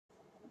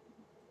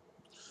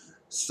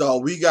So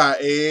we got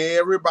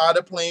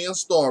everybody playing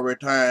story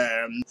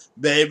time.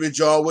 Baby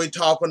Joey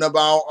talking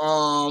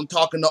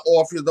to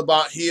Orpheus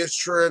about his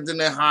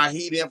children and how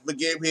he didn't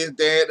forgive his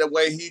dad the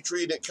way he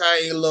treated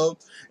Caleb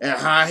and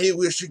how he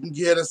wish he can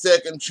get a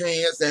second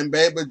chance. And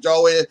Baby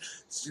Joey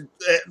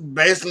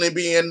basically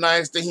being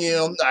nice to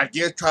him, I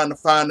guess trying to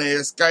find an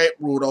escape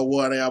route or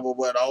whatever.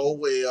 But oh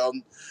well.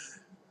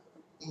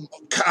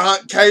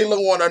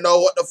 Kayla want to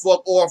know what the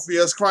fuck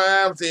Orpheus'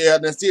 crimes is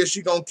and see if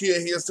she gonna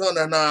kill his son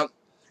or not.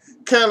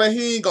 Kelly,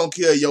 he ain't gonna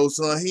kill your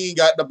son. He ain't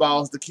got the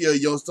balls to kill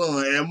your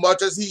son. And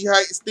much as he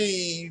hates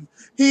Steve,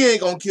 he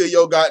ain't gonna kill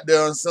your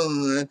goddamn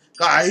son.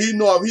 Cause he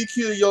know if he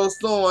kill your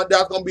son,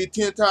 that's gonna be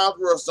 10 times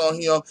worse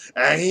on him.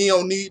 And he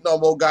don't need no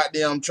more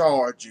goddamn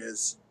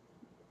charges.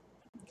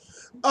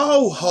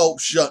 Oh, Hope,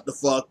 shut the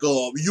fuck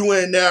up. You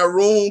in that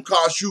room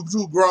cause you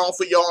too grown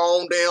for your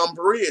own damn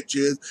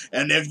britches.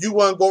 And if you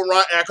wanna go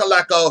around acting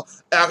like a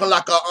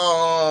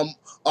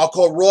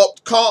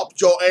corrupt cop,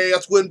 your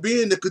ass wouldn't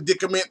be in the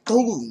predicament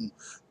too.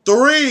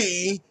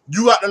 3,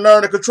 you got to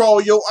learn to control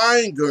your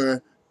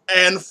anger.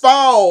 And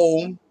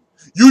 4,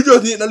 you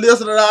just need to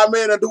listen to that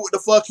man and do what the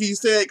fuck he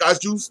said, cause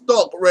you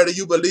stuck, whether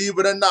you believe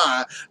it or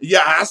not.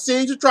 Yeah, I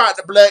seen you try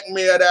to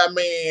blackmail that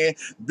man.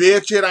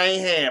 Bitch, it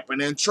ain't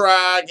happening.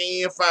 Try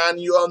again, find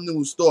you a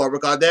new story,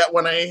 because that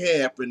one ain't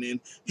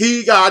happening.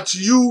 He got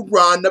you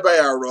run the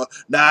barrel.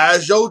 Now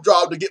it's your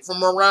job to get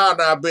from around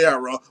that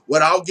barrel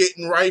without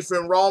getting Rafe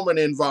and Roman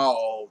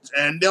involved.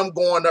 And them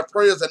going to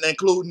prison,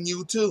 including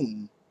you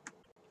too.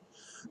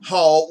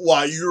 How,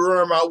 why, you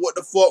remember what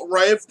the fuck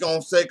Rafe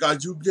gonna say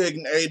cause you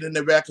taking Aiden in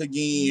the back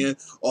again?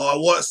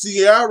 Or what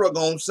Sierra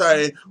gonna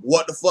say,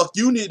 what the fuck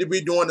you need to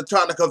be doing to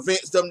try to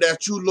convince them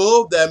that you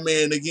love that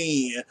man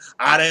again?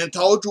 I done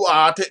told you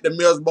I'll take the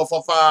miserable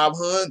for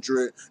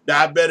 500.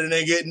 That better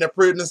than getting the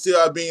prison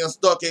cell being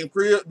stuck in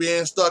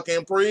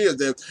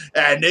prison.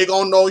 And they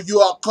gonna know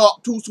you a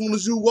cop too soon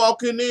as you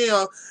walk in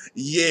there.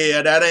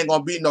 Yeah, that ain't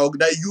gonna be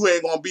that you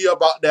ain't gonna be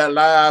about that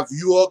life.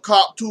 You a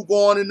cop too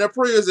going in the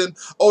prison.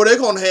 Oh, they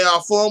gonna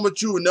have fun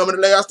with you. Remember the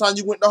last time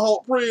you went to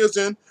Hope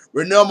Prison?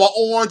 Remember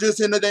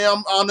oranges in the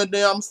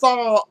damn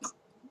sock?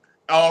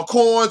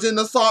 Corns in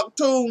the sock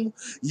too?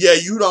 Yeah,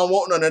 you don't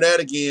want none of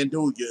that again,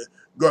 do you?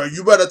 Girl,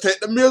 you better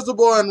take the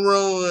miserable and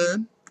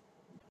run.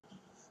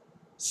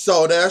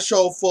 So that's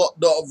your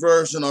fucked up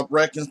version of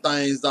breaking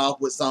things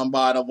off with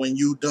somebody when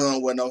you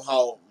done with them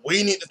hoe.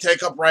 We need to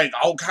take a break,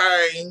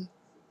 okay?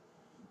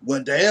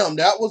 Well, damn,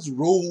 that was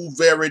rude,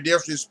 very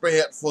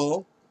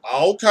disrespectful.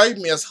 Okay,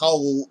 Miss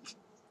Hope.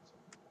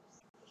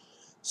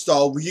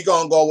 So we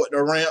gonna go with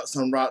the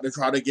ransom route to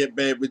try to get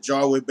Baby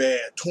Joey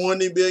back.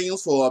 20 million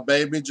for a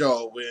Baby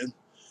Joey.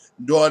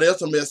 Boy, there's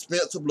some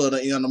expensive little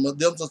animals.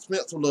 Them some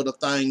expensive little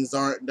things,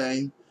 aren't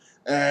they?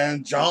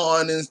 And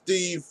John and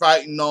Steve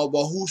fighting over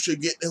who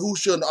should do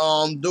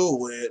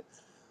it.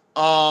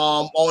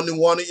 Only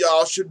one of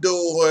y'all should do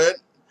it.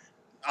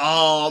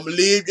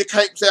 Leave your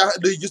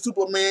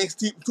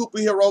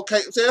superhero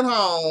capes at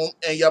home,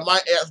 and you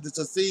might actually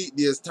succeed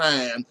this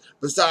time.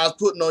 Besides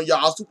putting on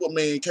y'all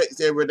Superman capes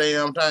every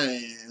damn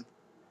time.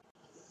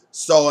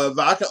 So if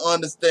I can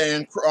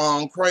understand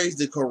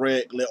Crazy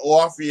correctly,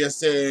 Orpheus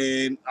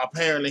said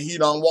apparently he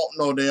don't want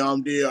no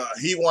damn deal.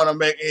 He want to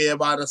make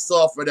everybody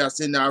suffer that's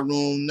in that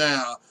room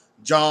now.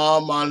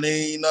 John,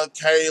 Marlena,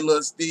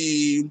 Kayla,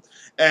 Steve,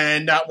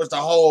 and that was the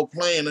whole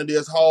plan of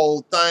this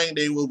whole thing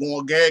they was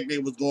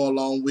going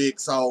along with.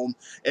 So,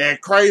 and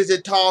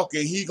Crazy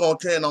talking, he gonna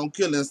turn on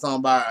killing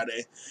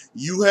somebody.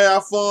 You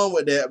have fun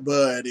with that,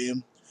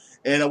 buddy.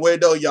 Anyway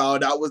though, y'all,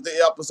 that was the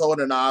episode,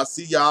 and I'll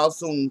see y'all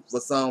soon for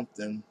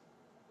something.